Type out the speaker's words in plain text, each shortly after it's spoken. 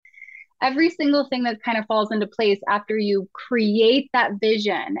every single thing that kind of falls into place after you create that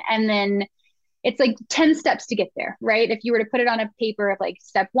vision. And then it's like 10 steps to get there, right? If you were to put it on a paper of like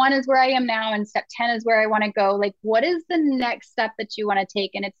step one is where I am now and step 10 is where I want to go, like what is the next step that you want to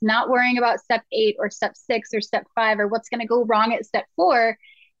take? And it's not worrying about step eight or step six or step five or what's going to go wrong at step four.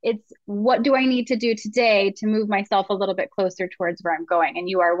 It's what do I need to do today to move myself a little bit closer towards where I'm going? And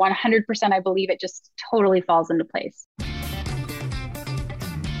you are 100%, I believe it just totally falls into place.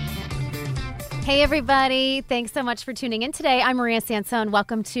 Hey, everybody. Thanks so much for tuning in today. I'm Maria Sansone.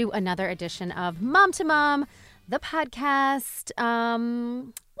 Welcome to another edition of Mom to Mom, the podcast.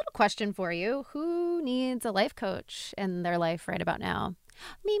 Little question for you. Who needs a life coach in their life right about now?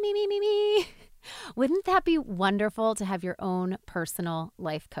 Me. Wouldn't that be wonderful to have your own personal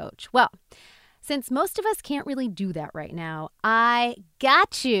life coach? Well, since most of us can't really do that right now, I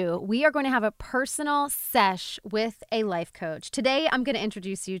got you. We are going to have a personal sesh with a life coach. Today, I'm going to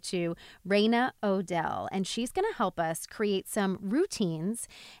introduce you to Raina Odell, and she's going to help us create some routines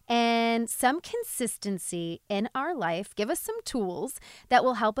and some consistency in our life, give us some tools that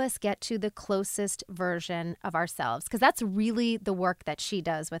will help us get to the closest version of ourselves, because that's really the work that she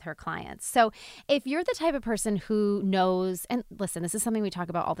does with her clients. So if you're the type of person who knows, and listen, this is something we talk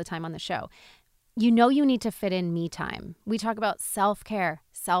about all the time on the show, you know you need to fit in me time. We talk about self-care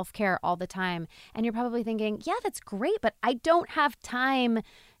all the time. And you're probably thinking, yeah, that's great, but I don't have time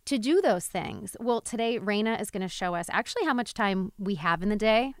to do those things. Well, today, Raina is going to show us actually how much time we have in the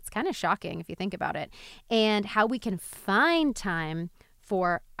day. It's kind of shocking if you think about it. And how we can find time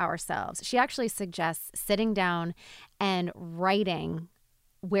for ourselves. She actually suggests sitting down and writing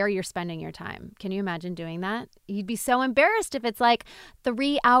where you're spending your time. Can you imagine doing that? You'd be so embarrassed if it's like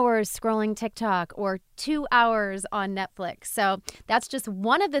 3 hours scrolling TikTok or 2 hours on Netflix. So that's just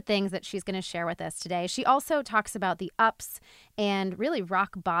one of the things that she's going to share with us today. She also talks about the ups and really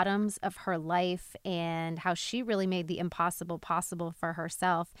rock bottoms of her life and how she really made the impossible possible for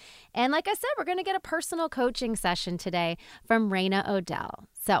herself. And like I said, we're going to get a personal coaching session today from Raina Odell.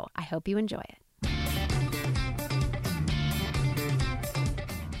 So I hope you enjoy it.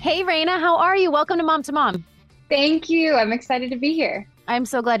 Hey, Raina, how are you? Welcome to Mom to Mom. Thank you. I'm excited to be here. I'm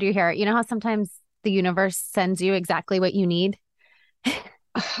so glad you're here. You know how sometimes the universe sends you exactly what you need?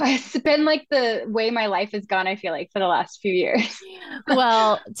 It's been like the way my life has gone, I feel like, for the last few years.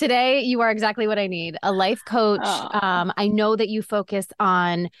 Well, today you are exactly what I need. A life coach. Oh, I know that you focus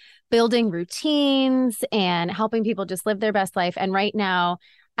on building routines and helping people just live their best life. And right now,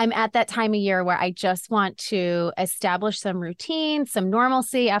 I'm at that time of year where I just want to establish some routine, some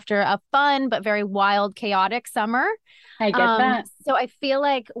normalcy after a fun but very wild, chaotic summer. I get that. So I feel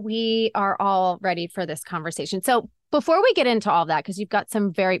like we are all ready for this conversation. So before we get into all that, because you've got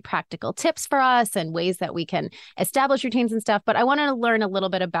some very practical tips for us and ways that we can establish routines and stuff, but I want to learn a little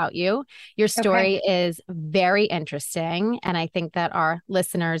bit about you. Your Okay. story is very interesting, and I think that our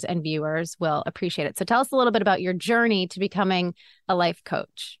listeners and viewers will appreciate it. So tell us a little bit about your journey to becoming a life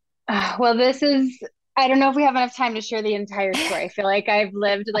coach. Well, I don't know if we have enough time to share the entire story. I feel like I've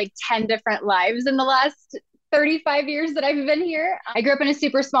lived like 10 different lives in the last 35 years that I've been here. I grew up in a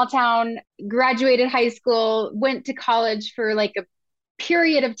super small town, graduated high school, went to college for like a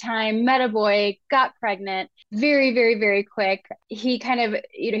period of time, met a boy, got pregnant very, very, very quick. He kind of,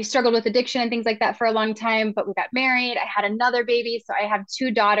 he struggled with addiction and things like that for a long time, but we got married. I had another baby. So I have two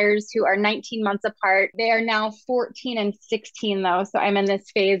daughters who are 19 months apart. They are now 14 and 16 though. So I'm in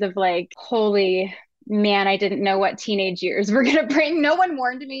this phase of like, holy man, I didn't know what teenage years were going to bring. No one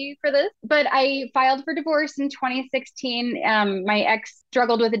warned me for this, but I filed for divorce in 2016. My ex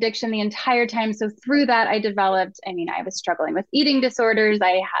struggled with addiction the entire time. So through that, I was struggling with eating disorders.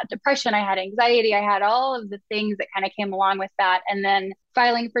 I had depression. I had anxiety. I had all of the things that kind of came along with that. And then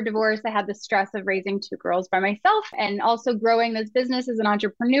filing for divorce, I had the stress of raising two girls by myself and also growing this business as an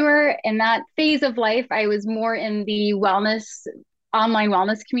entrepreneur. In that phase of life, I was more in the online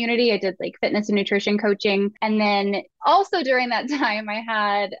wellness community. I did like fitness and nutrition coaching. And then also during that time, I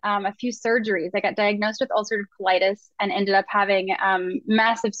had a few surgeries. I got diagnosed with ulcerative colitis and ended up having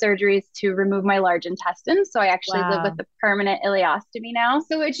massive surgeries to remove my large intestine. So I actually live with Wow. a permanent ileostomy now.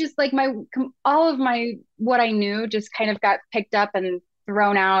 So it's just like all of my, what I knew just kind of got picked up and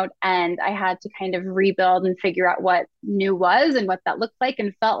thrown out, and I had to kind of rebuild and figure out what new was and what that looked like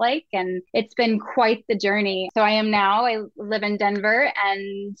and felt like. And it's been quite the journey. So I live in Denver,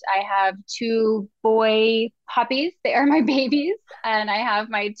 and I have two boy puppies. They are my babies. And I have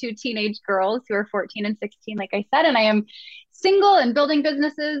my two teenage girls who are 14 and 16, like I said. And I am single and building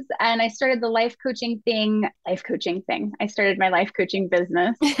businesses. And I started the life coaching thing. I started my life coaching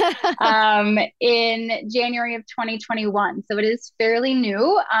business in January of 2021. So it is fairly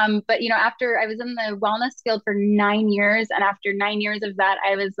new. But, after I was in the wellness field for 9 years, and after 9 years of that,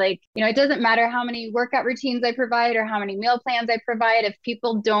 I was like, it doesn't matter how many workout routines I provide or how many meal plans I provide. If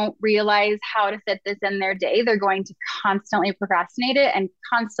people don't realize how to fit this in their day, they're going to constantly procrastinate it and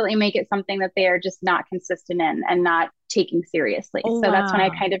constantly make it something that they are just not consistent in and not taking seriously. Oh, so that's when I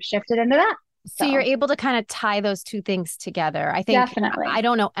kind of shifted into that. So you're able to kind of tie those two things together. I think definitely. I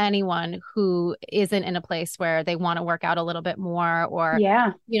don't know anyone who isn't in a place where they want to work out a little bit more or,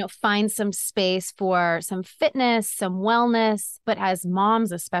 find some space for some fitness, some wellness. But as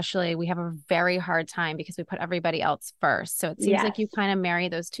moms, especially, we have a very hard time because we put everybody else first. So it seems like you kind of marry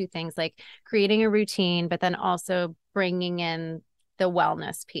those two things, like creating a routine, but then also bringing in the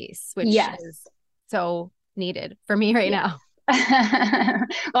wellness piece, which is so needed for me right now.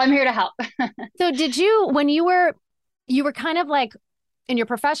 Well, I'm here to help. So did you, when you were kind of like in your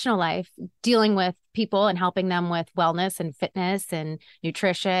professional life dealing with people and helping them with wellness and fitness and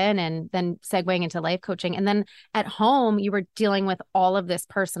nutrition and then segueing into life coaching, and then at home you were dealing with all of this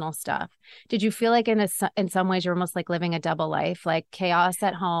personal stuff. Did you feel like in some ways you're almost like living a double life, like chaos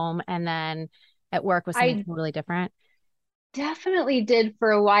at home and then at work was something really different? Definitely did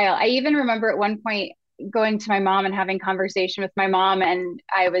for a while. I even remember at one point going to my mom and having conversation with my mom, and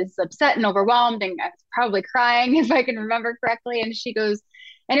I was upset and overwhelmed and I was probably crying if I can remember correctly. And she goes,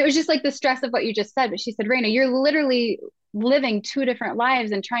 and it was just like the stress of what you just said, but she said, Raina, you're literally living two different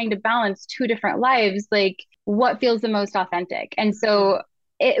lives and trying to balance two different lives. Like, what feels the most authentic? And so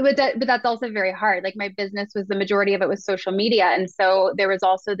but that's also very hard. Like, my business was, the majority of it was social media. And so there was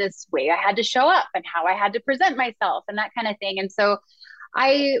also this way I had to show up and how I had to present myself and that kind of thing. And so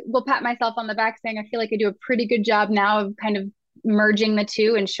I will pat myself on the back saying, I feel like I do a pretty good job now of kind of merging the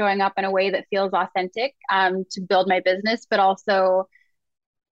two and showing up in a way that feels authentic, to build my business, but also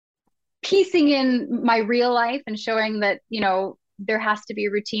piecing in my real life and showing that, there has to be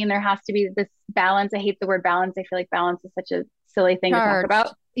a routine. There has to be this balance. I hate the word balance. I feel like balance is such a silly thing to talk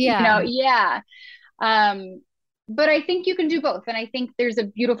about. Yeah. But I think you can do both. And I think there's a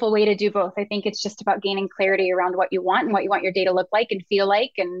beautiful way to do both. I think it's just about gaining clarity around what you want and what you want your day to look like and feel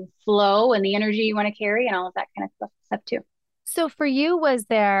like and flow and the energy you want to carry and all of that kind of stuff too. So for you, was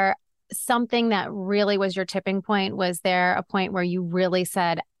there something that really was your tipping point? Was there a point where you really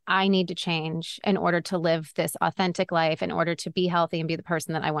said, I need to change in order to live this authentic life, in order to be healthy and be the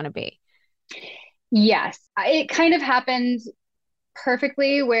person that I want to be? Yes, it kind of happened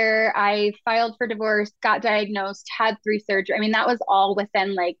perfectly where I filed for divorce, got diagnosed, had 3 surgeries. I mean, that was all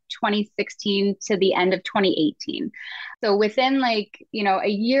within like 2016 to the end of 2018. So within like, a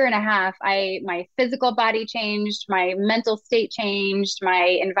year and a half, my physical body changed, my mental state changed,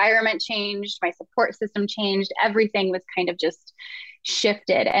 my environment changed, my support system changed. Everything was kind of just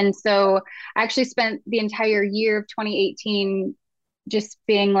shifted. And so I actually spent the entire year of 2018 just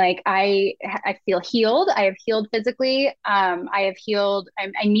being like, I feel healed. I have healed physically. I have healed.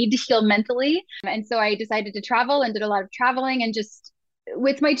 I need to heal mentally. And so I decided to travel and did a lot of traveling, and just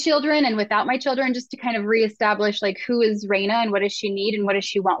with my children and without my children, just to kind of reestablish like, who is Raina and what does she need and what does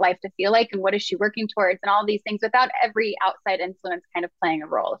she want life to feel like and what is she working towards and all these things without every outside influence kind of playing a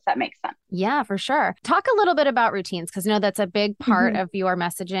role, if that makes sense. Yeah, for sure. Talk a little bit about routines, because that's a big part of your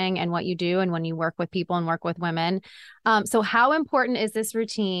messaging and what you do and when you work with people and work with women. So how important is this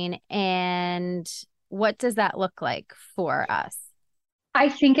routine and what does that look like for us? I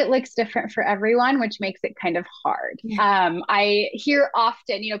think it looks different for everyone, which makes it kind of hard. Yeah. I hear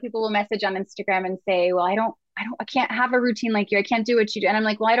often, people will message on Instagram and say, well, I can't have a routine like you. I can't do what you do. And I'm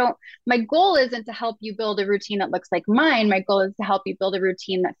like, well, my goal isn't to help you build a routine that looks like mine. My goal is to help you build a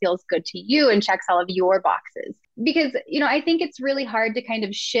routine that feels good to you and checks all of your boxes. Because, I think it's really hard to kind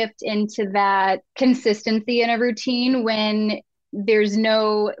of shift into that consistency in a routine when there's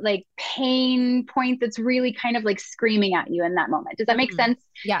no like pain point that's really kind of like screaming at you in that moment. Does that make sense?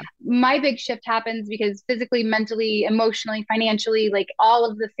 Yeah. My big shift happens because physically, mentally, emotionally, financially, like all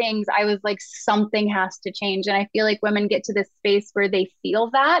of the things, I was like, something has to change. And I feel like women get to this space where they feel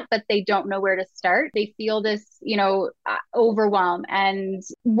that, but they don't know where to start. They feel this, overwhelm and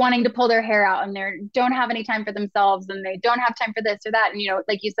wanting to pull their hair out, and they don't have any time for themselves and they don't have time for this or that. And,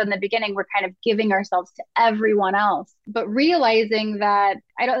 like you said in the beginning, we're kind of giving ourselves to everyone else, but realizing that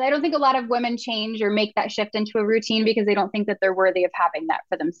I don't think a lot of women change or make that shift into a routine because they don't think that they're worthy of having that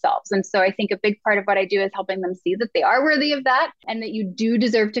for themselves. And so I think a big part of what I do is helping them see that they are worthy of that and that you do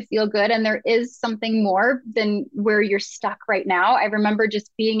deserve to feel good. And there is something more than where you're stuck right now. I remember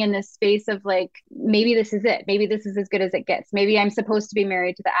just being in this space of like, maybe this is it. Maybe this is as good as it gets. Maybe I'm supposed to be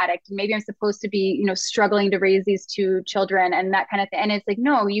married to the addict. Maybe I'm supposed to be, struggling to raise these two children and that kind of thing. And it's like,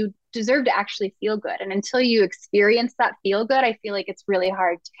 no, you deserve to actually feel good. And until you experience that feel good, I feel like it's really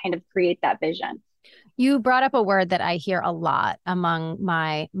hard to kind of create that vision. You brought up a word that I hear a lot among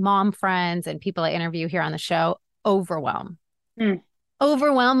my mom friends and people I interview here on the show, overwhelm. Mm.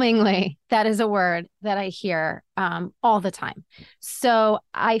 Overwhelmingly, that is a word that I hear all the time. So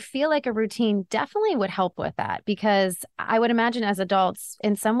I feel like a routine definitely would help with that, because I would imagine as adults,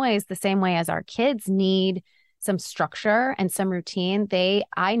 in some ways, the same way as our kids need some structure and some routine,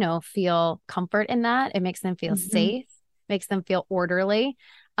 I know, feel comfort in that. It makes them feel safe, makes them feel orderly.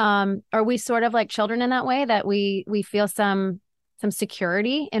 Are we sort of like children in that way, that we feel some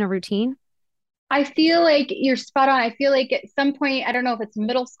security in a routine? I feel like you're spot on. I feel like at some point, I don't know if it's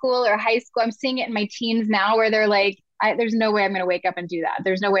middle school or high school, I'm seeing it in my teens now where they're like, there's no way I'm going to wake up and do that.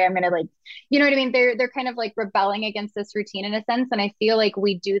 There's no way I'm going to, like, you know what I mean? They're kind of like rebelling against this routine in a sense. And I feel like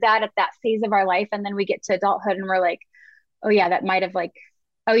we do that at that phase of our life. And then we get to adulthood and we're like, oh yeah, that might have like,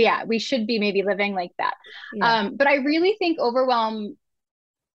 oh yeah, we should be maybe living like that. Yeah. But I really think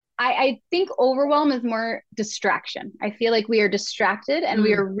I think overwhelm is more distraction. I feel like we are distracted and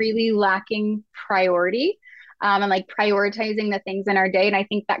we are really lacking priority. And like prioritizing the things in our day. And I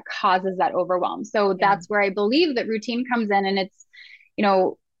think that causes that overwhelm. So that's where I believe that routine comes in. And it's,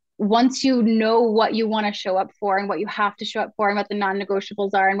 once you know what you want to show up for and what you have to show up for and what the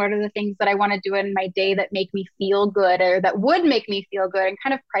non-negotiables are and what are the things that I want to do in my day that make me feel good or that would make me feel good, and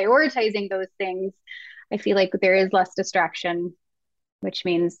kind of prioritizing those things, I feel like there is less distraction, which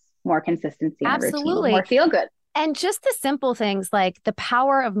means more consistency in the routine, more feel good. And just the simple things like the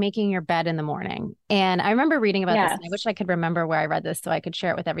power of making your bed in the morning. And I remember reading about this, and I wish I could remember where I read this so I could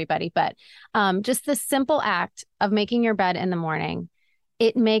share it with everybody. But just the simple act of making your bed in the morning,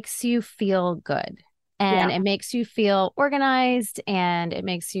 it makes you feel good. And it makes you feel organized, and it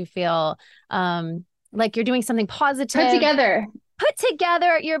makes you feel like you're doing something positive. Put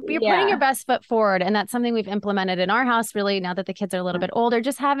together, you're putting your best foot forward. And that's something we've implemented in our house, really, now that the kids are a little bit older,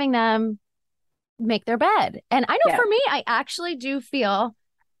 just having them make their bed. And I know for me, I actually do feel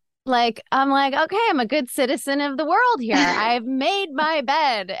like I'm like, okay, I'm a good citizen of the world here. I've made my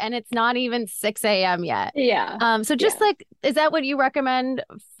bed and it's not even 6 a.m. yet. Yeah. So just like, is that what you recommend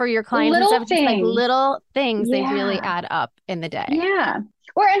for your clients? Little things. Just like little things, they really add up in the day. Yeah.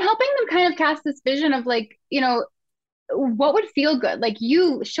 And helping them kind of cast this vision of like, what would feel good? Like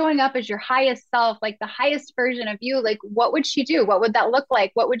you showing up as your highest self, like the highest version of you, like what would she do? What would that look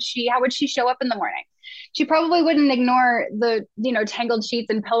like? How would she show up in the morning? She probably wouldn't ignore the, tangled sheets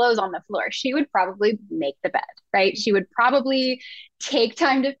and pillows on the floor. She would probably make the bed, right? She would probably take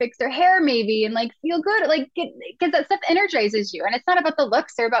time to fix her hair maybe and like feel good, like because that stuff energizes you. And it's not about the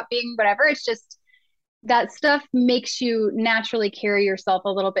looks or about being whatever. It's just that stuff makes you naturally carry yourself a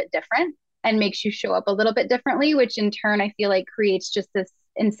little bit different and makes you show up a little bit differently, which in turn, I feel like creates just this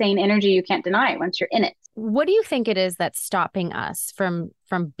insane energy you can't deny once you're in it. What do you think it is that's stopping us from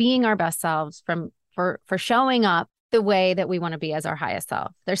being our best selves, for showing up the way that we want to be as our highest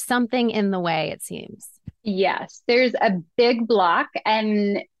self? There's something in the way, it seems. Yes, there's a big block.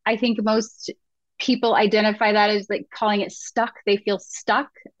 And I think most people identify that as like calling it stuck. They feel stuck.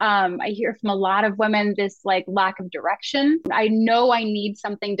 I hear from a lot of women this like lack of direction. I know I need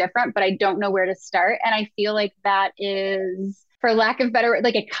something different, but I don't know where to start. And I feel like that is, for lack of better,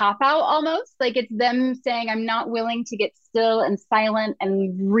 like a cop out almost. Like it's them saying, I'm not willing to get still and silent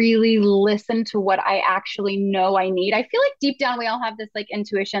and really listen to what I actually know I need. I feel like deep down, we all have this like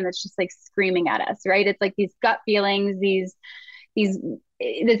intuition that's just like screaming at us, right? It's like these gut feelings, this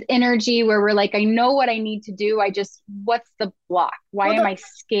energy where we're like, I know what I need to do. What's the block? Why am I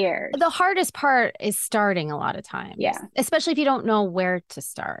scared? The hardest part is starting a lot of times. Yeah. Especially if you don't know where to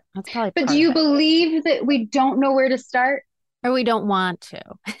start. That's probably But do you believe that we don't know where to start? Or we don't want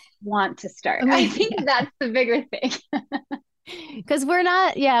to start. I think that's the bigger thing. Because we're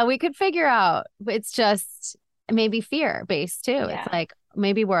not, we could figure out. It's just maybe fear based too. Yeah. It's like,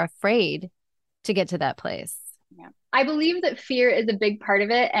 maybe we're afraid to get to that place. Yeah. I believe that fear is a big part of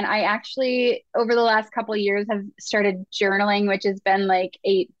it. And I actually, over the last couple of years, have started journaling, which has been like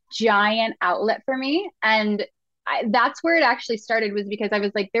a giant outlet for me. And that's where it actually started, was because I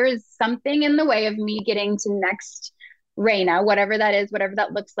was like, there is something in the way of me getting to next Raina, whatever that is, whatever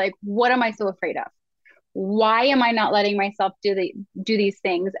that looks like. What am I so afraid of? why am I not letting myself do these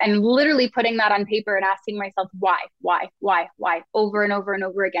things? And literally putting that on paper and asking myself why over and over and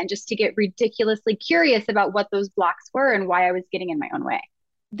over again, just to get ridiculously curious about what those blocks were and why I was getting in my own way.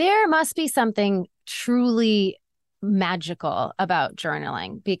 There must be something truly magical about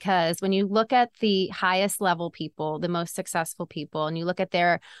journaling, because when you look at the highest level people, the most successful people, and you look at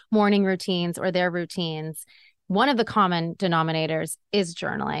their morning routines or their routines, one of the common denominators is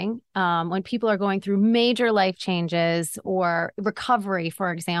journaling. When people are going through major life changes or recovery,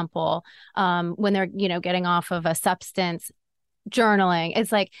 for example, when they're, getting off of a substance, journaling,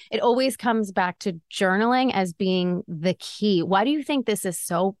 it's like it always comes back to journaling as being the key. Why do you think this is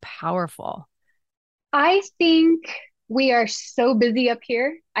so powerful? I think we are so busy up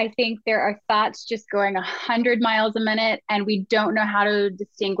here. I think there are thoughts just going 100 miles a minute, and we don't know how to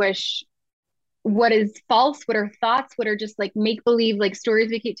distinguish what is false, what are thoughts, what are just like make believe, like stories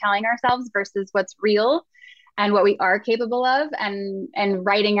we keep telling ourselves versus what's real and what we are capable of, and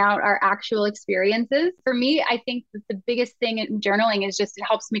writing out our actual experiences. For me, I think that the biggest thing in journaling is just it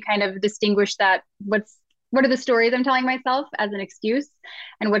helps me kind of distinguish that what are the stories I'm telling myself as an excuse,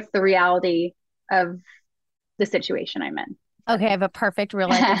 and what's the reality of the situation I'm in. Okay, I have a perfect real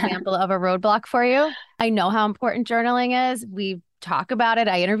life example of a roadblock for you. I know how important journaling is. We talk about it.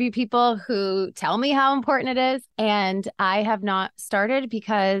 I interview people who tell me how important it is, and I have not started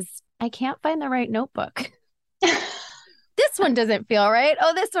because I can't find the right notebook. This one doesn't feel right.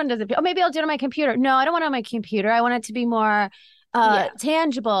 Oh, this one doesn't feel. Oh, maybe I'll do it on my computer. No, I don't want it on my computer. I want it to be more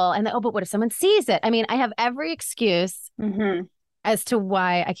tangible. And but what if someone sees it? I mean, I have every excuse as to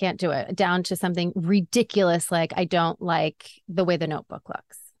why I can't do it, down to something ridiculous like I don't like the way the notebook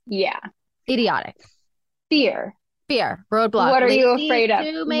looks. Yeah. Idiotic. Fear, roadblock. What are you afraid of?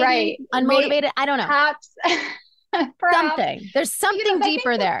 Too, maybe? Right. Unmotivated. I don't know. Perhaps. Something. There's something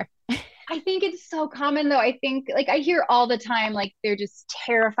deeper there. I think it's so common though. I think like I hear all the time, like they're just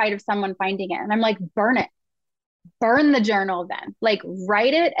terrified of someone finding it. And I'm like, burn it. Burn the journal then. Like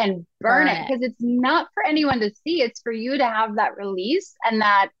write it and burn it, because it's not for anyone to see. It's for you to have that release and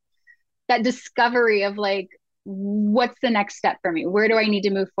that discovery of like, what's the next step for me? Where do I need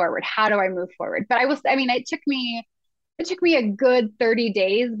to move forward? How do I move forward? But it took me a good 30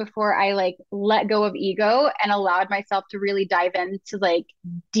 days before I like let go of ego and allowed myself to really dive into like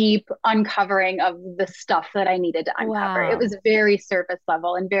deep uncovering of the stuff that I needed to uncover. Wow. It was very surface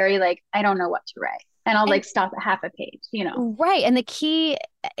level and very like, I don't know what to write. And I'll like stop at half a page, Right. And the key,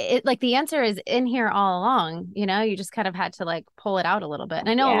 like the answer is in here all along, you just kind of had to like pull it out a little bit. And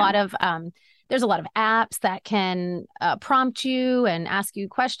I know a lot of, there's a lot of apps that can prompt you and ask you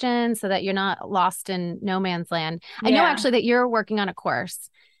questions so that you're not lost in no man's land. Yeah. I know actually that you're working on a course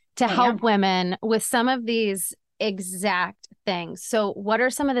to help women with some of these exact things. So what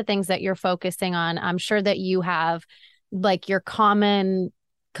are some of the things that you're focusing on? I'm sure that you have like your common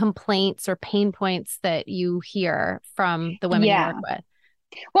complaints or pain points that you hear from the women you work with.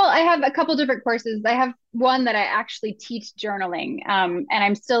 Well, I have a couple different courses. I have one that I actually teach journaling. And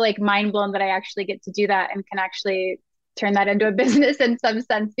I'm still like mind blown that I actually get to do that and can actually turn that into a business in some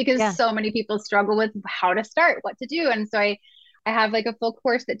sense, because so many people struggle with how to start, what to do. And so I have like a full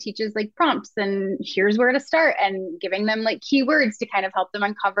course that teaches like prompts and here's where to start, and giving them like keywords to kind of help them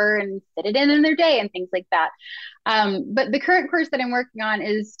uncover and fit it in their day and things like that. But the current course that I'm working on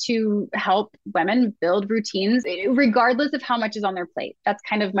is to help women build routines regardless of how much is on their plate. That's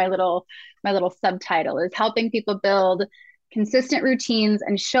kind of my little subtitle, is helping people build consistent routines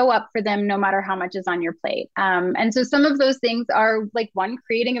and show up for them no matter how much is on your plate. And so some of those things are like, one,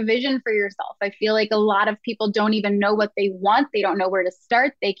 creating a vision for yourself. I feel like a lot of people don't even know what they want. They don't know where to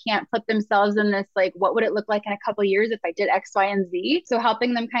start. They can't put themselves in this, like, what would it look like in a couple of years if I did X, Y, and Z? So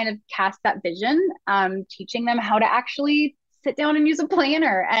helping them kind of cast that vision, teaching them how to actually sit down and use a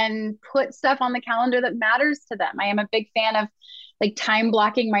planner and put stuff on the calendar that matters to them. I am a big fan of like time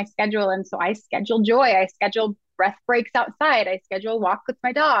blocking my schedule. And so I schedule joy. I schedule breath breaks outside. I schedule walk with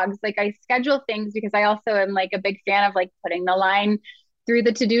my dogs. Like I schedule things because I also am like a big fan of like putting the line through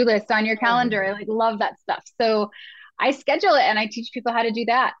the to-do list on your calendar. I like love that stuff. So I schedule it and I teach people how to do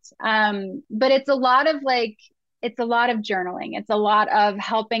that. But it's a lot of journaling. It's a lot of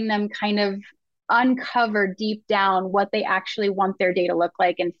helping them kind of uncover deep down what they actually want their day to look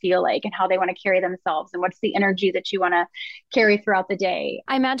like and feel like, and how they want to carry themselves, and what's the energy that you want to carry throughout the day.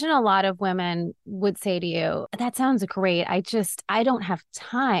 I imagine a lot of women would say to you, that sounds great. I don't have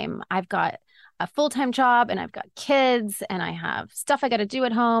time. I've got a full-time job and I've got kids and I have stuff I got to do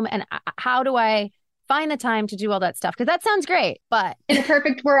at home. And how do I find the time to do all that stuff? Because that sounds great, but in a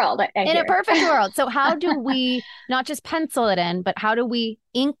perfect world, I in hear. a perfect world. So how do we not just pencil it in, but how do we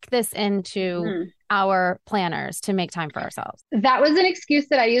ink this into our planners to make time for ourselves? That was an excuse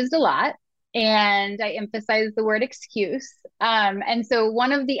that I used a lot. And I emphasized the word excuse. And so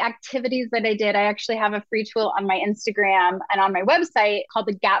one of the activities that I did, I actually have a free tool on my Instagram and on my website called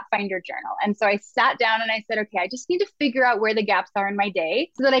the Gap Finder Journal. And so I sat down and I said, okay, I just need to figure out where the gaps are in my day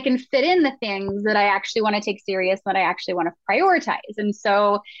so that I can fit in the things that I actually want to take serious, that I actually want to prioritize. And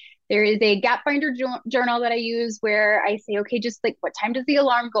so there is a Gap Finder journal that I use where I say, okay, just like what time does the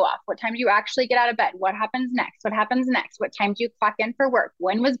alarm go off? What time do you actually get out of bed? What happens next? What happens next? What time do you clock in for work?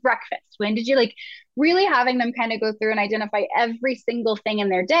 When was breakfast? When did you like really having them kind of go through and identify every single thing in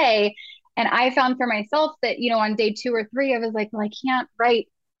their day? And I found for myself that, you know, on day 2 or 3, I was like, well, I can't write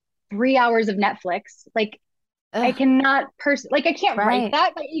 3 hours of Netflix. Like, ugh. I cannot like, I can't write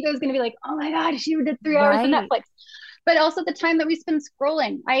that. My ego is going to be like, oh my God, she did 3 hours of Netflix. But also the time that we spend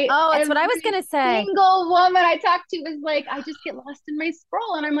scrolling. That's what I was going to say. Single woman I talked to was like, I just get lost in my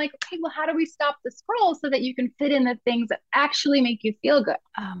scroll. And I'm like, okay, well, how do we stop the scroll so that you can fit in the things that actually make you feel good?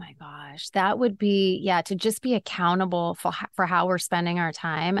 Oh my gosh. That would be, to just be accountable for how we're spending our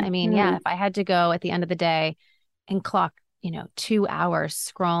time. I mean, if I had to go at the end of the day and clock, 2 hours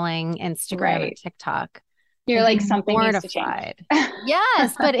scrolling Instagram and TikTok. You're like, something needs to change.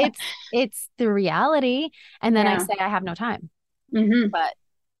 Yes, but it's the reality. And then I say I have no time, but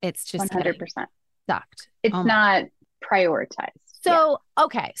it's just 100% sucked. It's not prioritized. So,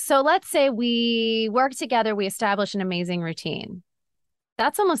 okay. So let's say we work together, we establish an amazing routine.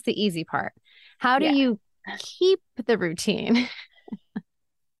 That's almost the easy part. How do you keep the routine?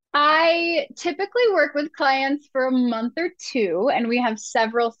 I typically work with clients for a month or 2, and we have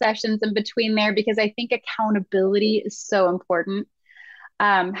several sessions in between there because I think accountability is so important.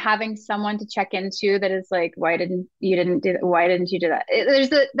 Having someone to check into that is like, why didn't you do that? There's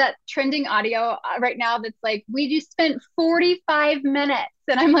that trending audio right now that's like, we just spent 45 minutes.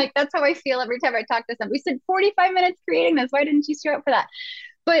 And I'm like, that's how I feel every time I talk to someone. We spent 45 minutes creating this. Why didn't you show up for that?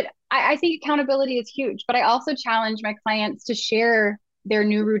 But I think accountability is huge. But I also challenge my clients to share their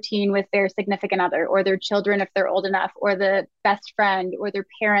new routine with their significant other or their children if they're old enough, or the best friend or their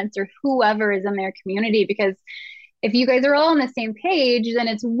parents or whoever is in their community. Because if you guys are all on the same page, then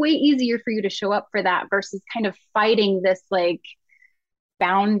it's way easier for you to show up for that versus kind of fighting this like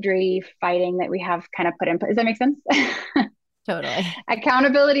boundary fighting that we have kind of put in place. Does that make sense? Totally.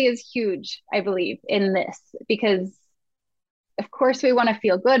 Accountability is huge, I believe, in this, because of course we want to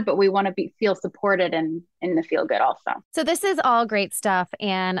feel good, but we want to feel supported in the feel good also. So this is all great stuff.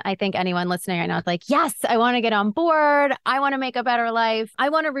 And I think anyone listening right now is like, yes, I want to get on board. I want to make a better life. I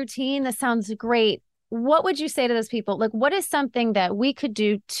want a routine. This sounds great. What would you say to those people? Like, what is something that we could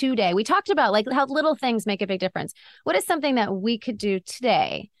do today? We talked about like how little things make a big difference. What is something that we could do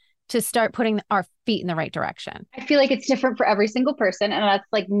today to start putting our feet in the right direction? I feel like it's different for every single person. And that's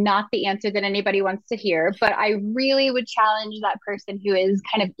like not the answer that anybody wants to hear. But I really would challenge that person who is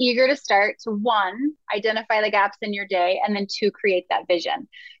kind of eager to start to 1, identify the gaps in your day, and then 2, create that vision.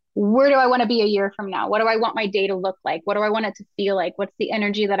 Where do I want to be a year from now? What do I want my day to look like? What do I want it to feel like? What's the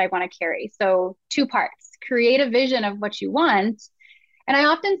energy that I want to carry? So 2 parts, create a vision of what you want. And I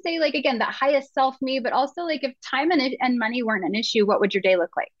often say, like, again, that highest self me, but also like if time and money weren't an issue, what would your day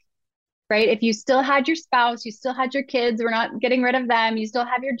look like? Right? If you still had your spouse, you still had your kids, we're not getting rid of them, you still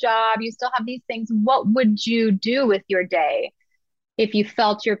have your job, you still have these things, what would you do with your day if you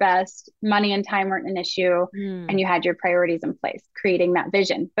felt your best, money and time weren't an issue, and you had your priorities in place? Creating that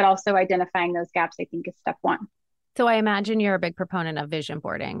vision, but also identifying those gaps, I think, is step 1. So I imagine you're a big proponent of vision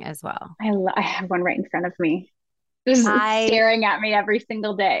boarding as well. I have one right in front of me. Just staring at me every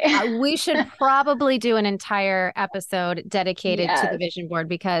single day. We should probably do an entire episode dedicated to the vision board,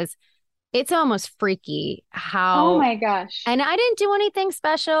 because it's almost freaky how. Oh my gosh. And I didn't do anything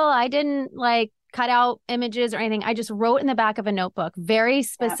special. I didn't like cut out images or anything. I just wrote in the back of a notebook very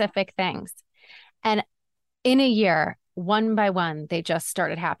specific things. And in a year, one by one, they just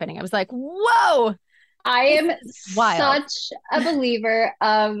started happening. I was like, whoa. I am such a believer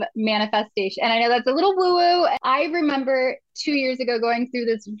of manifestation. And I know that's a little woo-woo. I remember 2 years ago going through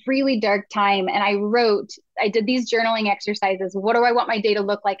this really dark time, and I did these journaling exercises. What do I want my day to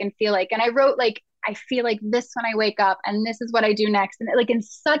look like and feel like? And I wrote like, I feel like this when I wake up, and this is what I do next. And like in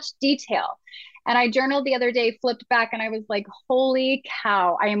such detail. And I journaled the other day, flipped back, and I was like, holy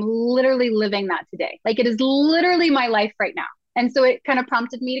cow, I am literally living that today. Like it is literally my life right now. And so it kind of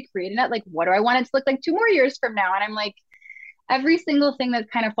prompted me to create it. Like, what do I want it to look like 2 more years from now? And I'm like, every single thing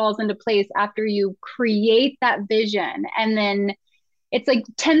that kind of falls into place after you create that vision and then it's like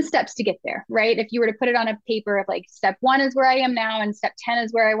 10 steps to get there, right? If you were to put it on a paper of like step 1 is where I am now and step 10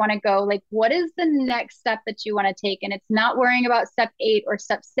 is where I want to go, like what is the next step that you want to take? And it's not worrying about step 8 or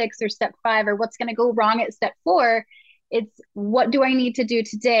step 6 or step 5 or what's going to go wrong at step 4. It's what do I need to do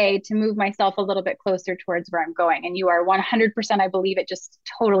today to move myself a little bit closer towards where I'm going? And you are 100%, I believe it just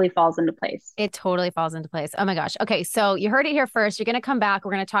totally falls into place. It totally falls into place. Oh my gosh. Okay. So you heard it here first. You're going to come back.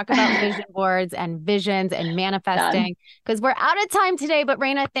 We're going to talk about vision boards and visions and manifesting because we're out of time today. But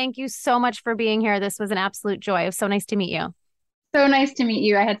Raina, thank you so much for being here. This was an absolute joy. It was so nice to meet you. So nice to meet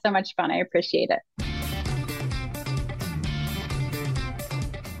you. I had so much fun. I appreciate it.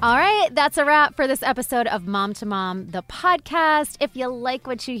 All right, that's a wrap for this episode of Mom to Mom, the podcast. If you like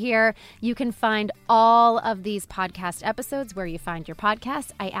what you hear, you can find all of these podcast episodes where you find your podcasts.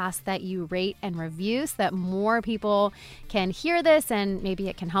 I ask that you rate and review so that more people can hear this and maybe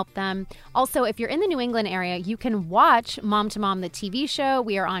it can help them. Also, if you're in the New England area, you can watch Mom to Mom, the TV show.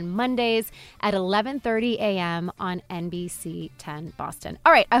 We are on Mondays at 11:30 a.m. on NBC 10 Boston.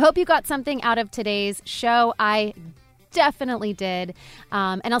 All right, I hope you got something out of today's show. I definitely did.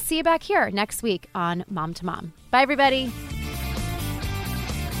 And I'll see you back here next week on Mom to Mom. Bye, everybody.